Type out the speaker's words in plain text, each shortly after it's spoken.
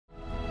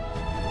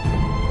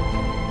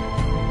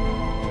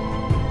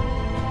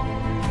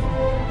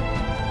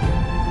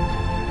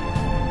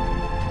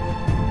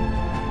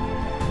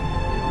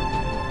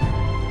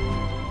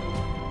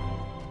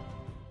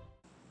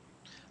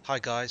Hi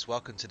guys,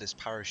 welcome to this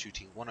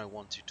Parachuting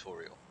 101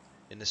 tutorial.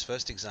 In this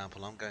first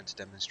example I'm going to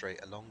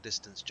demonstrate a long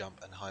distance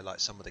jump and highlight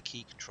some of the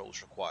key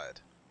controls required.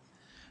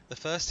 The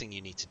first thing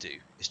you need to do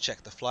is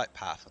check the flight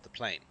path of the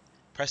plane.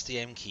 Press the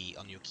M key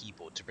on your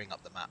keyboard to bring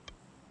up the map.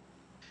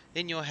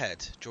 In your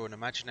head, draw an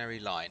imaginary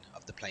line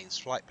of the plane's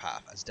flight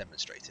path as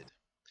demonstrated.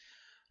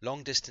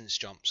 Long distance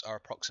jumps are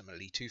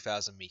approximately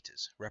 2,000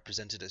 meters,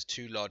 represented as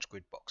two large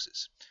grid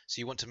boxes, so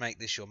you want to make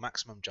this your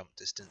maximum jump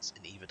distance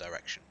in either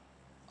direction.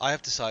 I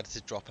have decided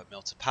to drop at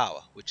Milta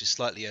Power, which is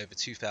slightly over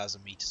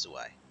 2,000 meters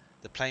away.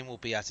 The plane will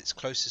be at its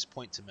closest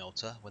point to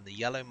Milta when the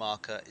yellow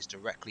marker is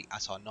directly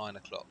at our 9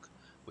 o'clock,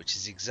 which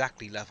is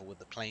exactly level with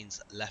the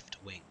plane's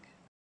left wing.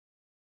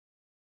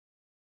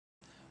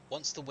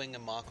 Once the wing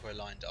and marker are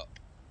lined up,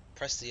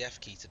 press the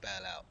F key to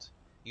bail out.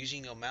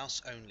 Using your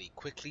mouse only,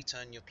 quickly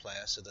turn your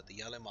player so that the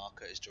yellow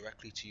marker is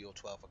directly to your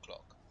 12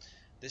 o'clock.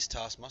 This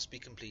task must be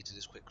completed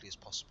as quickly as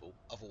possible,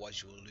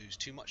 otherwise you will lose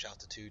too much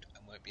altitude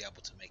and won't be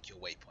able to make your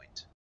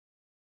waypoint.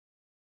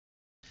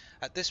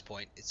 At this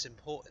point, it's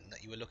important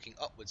that you are looking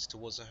upwards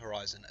towards the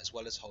horizon as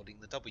well as holding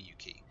the W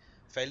key.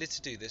 Failure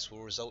to do this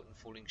will result in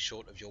falling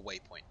short of your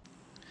waypoint.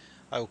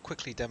 I will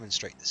quickly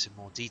demonstrate this in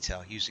more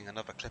detail using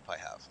another clip I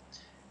have.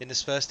 In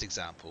this first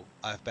example,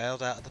 I have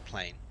bailed out of the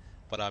plane,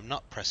 but I am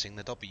not pressing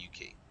the W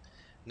key.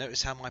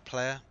 Notice how my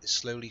player is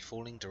slowly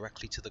falling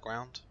directly to the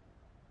ground?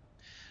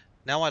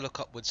 Now I look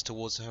upwards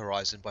towards the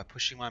horizon by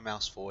pushing my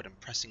mouse forward and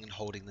pressing and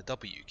holding the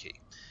W key.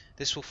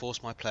 This will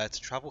force my player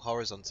to travel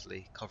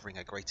horizontally, covering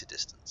a greater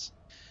distance.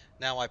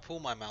 Now I pull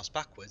my mouse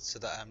backwards so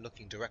that I am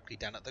looking directly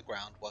down at the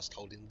ground whilst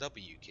holding the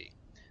W key.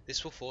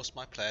 This will force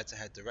my player to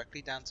head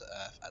directly down to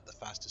Earth at the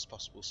fastest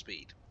possible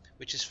speed,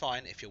 which is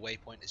fine if your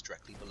waypoint is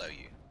directly below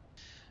you.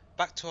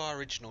 Back to our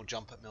original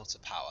jump at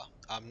Milta Power,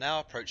 I am now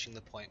approaching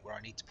the point where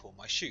I need to pull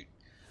my chute.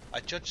 I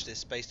judge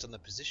this based on the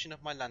position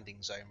of my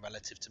landing zone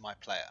relative to my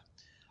player.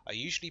 I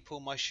usually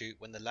pull my chute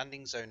when the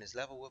landing zone is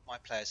level with my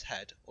player's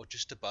head or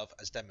just above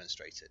as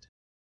demonstrated.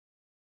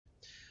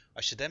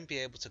 I should then be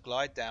able to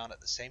glide down at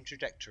the same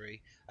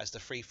trajectory as the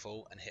free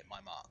fall and hit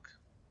my mark.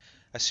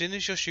 As soon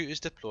as your chute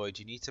is deployed,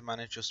 you need to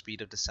manage your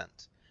speed of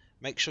descent.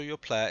 Make sure your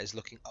player is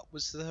looking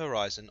upwards to the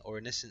horizon, or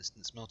in this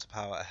instance Milta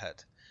Power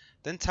ahead.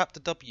 Then tap the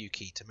W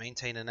key to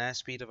maintain an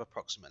airspeed of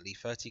approximately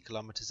 30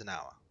 km an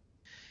hour.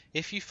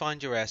 If you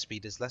find your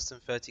airspeed is less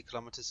than 30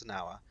 km an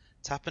hour,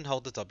 tap and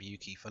hold the W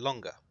key for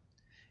longer.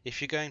 If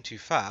you're going too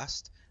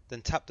fast,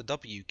 then tap the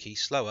W key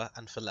slower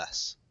and for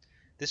less.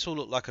 This will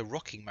look like a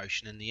rocking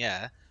motion in the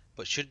air,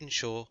 but should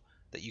ensure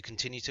that you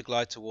continue to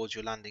glide towards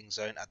your landing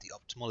zone at the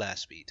optimal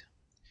airspeed.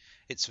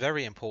 It's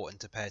very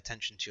important to pay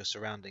attention to your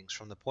surroundings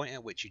from the point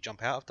at which you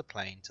jump out of the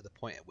plane to the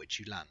point at which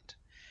you land.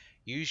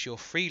 Use your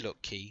free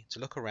look key to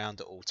look around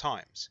at all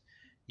times.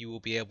 You will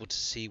be able to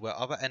see where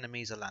other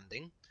enemies are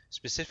landing,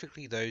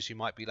 specifically those who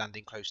might be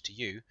landing close to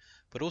you,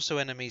 but also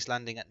enemies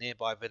landing at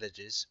nearby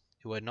villages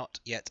who are not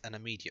yet an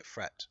immediate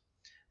threat.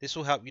 This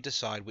will help you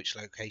decide which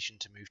location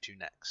to move to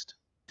next.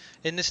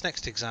 In this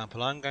next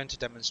example, I'm going to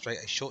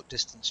demonstrate a short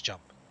distance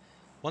jump.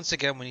 Once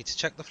again, we need to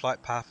check the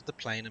flight path of the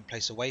plane and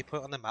place a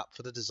waypoint on the map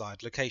for the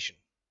desired location.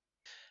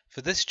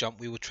 For this jump,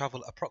 we will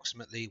travel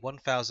approximately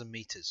 1,000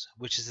 meters,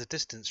 which is the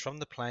distance from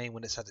the plane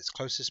when it's at its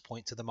closest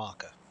point to the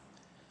marker.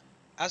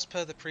 As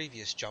per the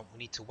previous jump, we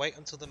need to wait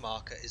until the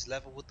marker is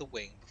level with the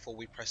wing before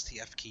we press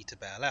the F key to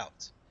bail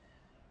out.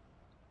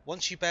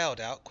 Once you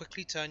bailed out,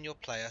 quickly turn your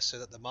player so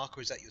that the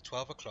marker is at your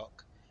 12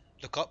 o'clock.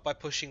 Look up by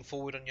pushing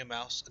forward on your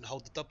mouse and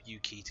hold the W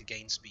key to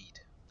gain speed.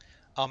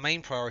 Our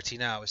main priority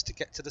now is to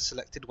get to the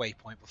selected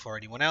waypoint before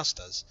anyone else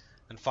does,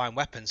 and find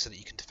weapons so that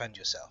you can defend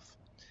yourself.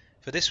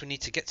 For this we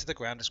need to get to the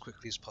ground as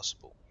quickly as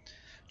possible.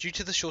 Due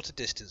to the shorter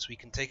distance, we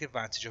can take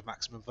advantage of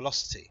maximum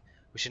velocity,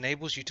 which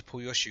enables you to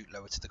pull your chute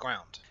lower to the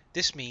ground.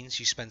 This means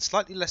you spend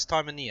slightly less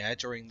time in the air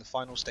during the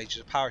final stages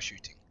of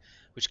parachuting,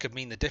 which could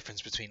mean the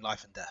difference between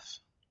life and death.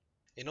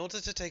 In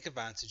order to take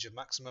advantage of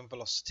maximum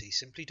velocity,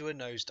 simply do a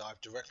nosedive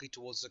directly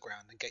towards the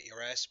ground and get your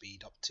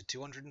airspeed up to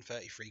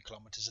 233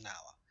 km an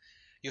hour.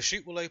 Your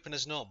chute will open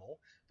as normal,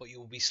 but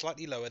you will be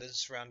slightly lower than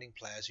surrounding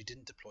players who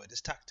didn't deploy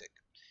this tactic.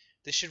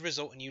 This should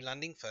result in you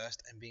landing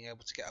first and being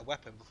able to get a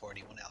weapon before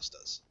anyone else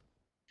does.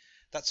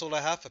 That's all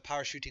I have for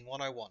Parachuting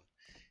 101.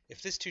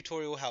 If this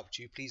tutorial helped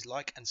you, please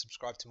like and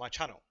subscribe to my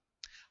channel.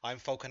 I'm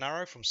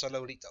FulconArrow from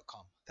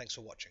SoloElite.com. Thanks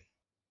for watching.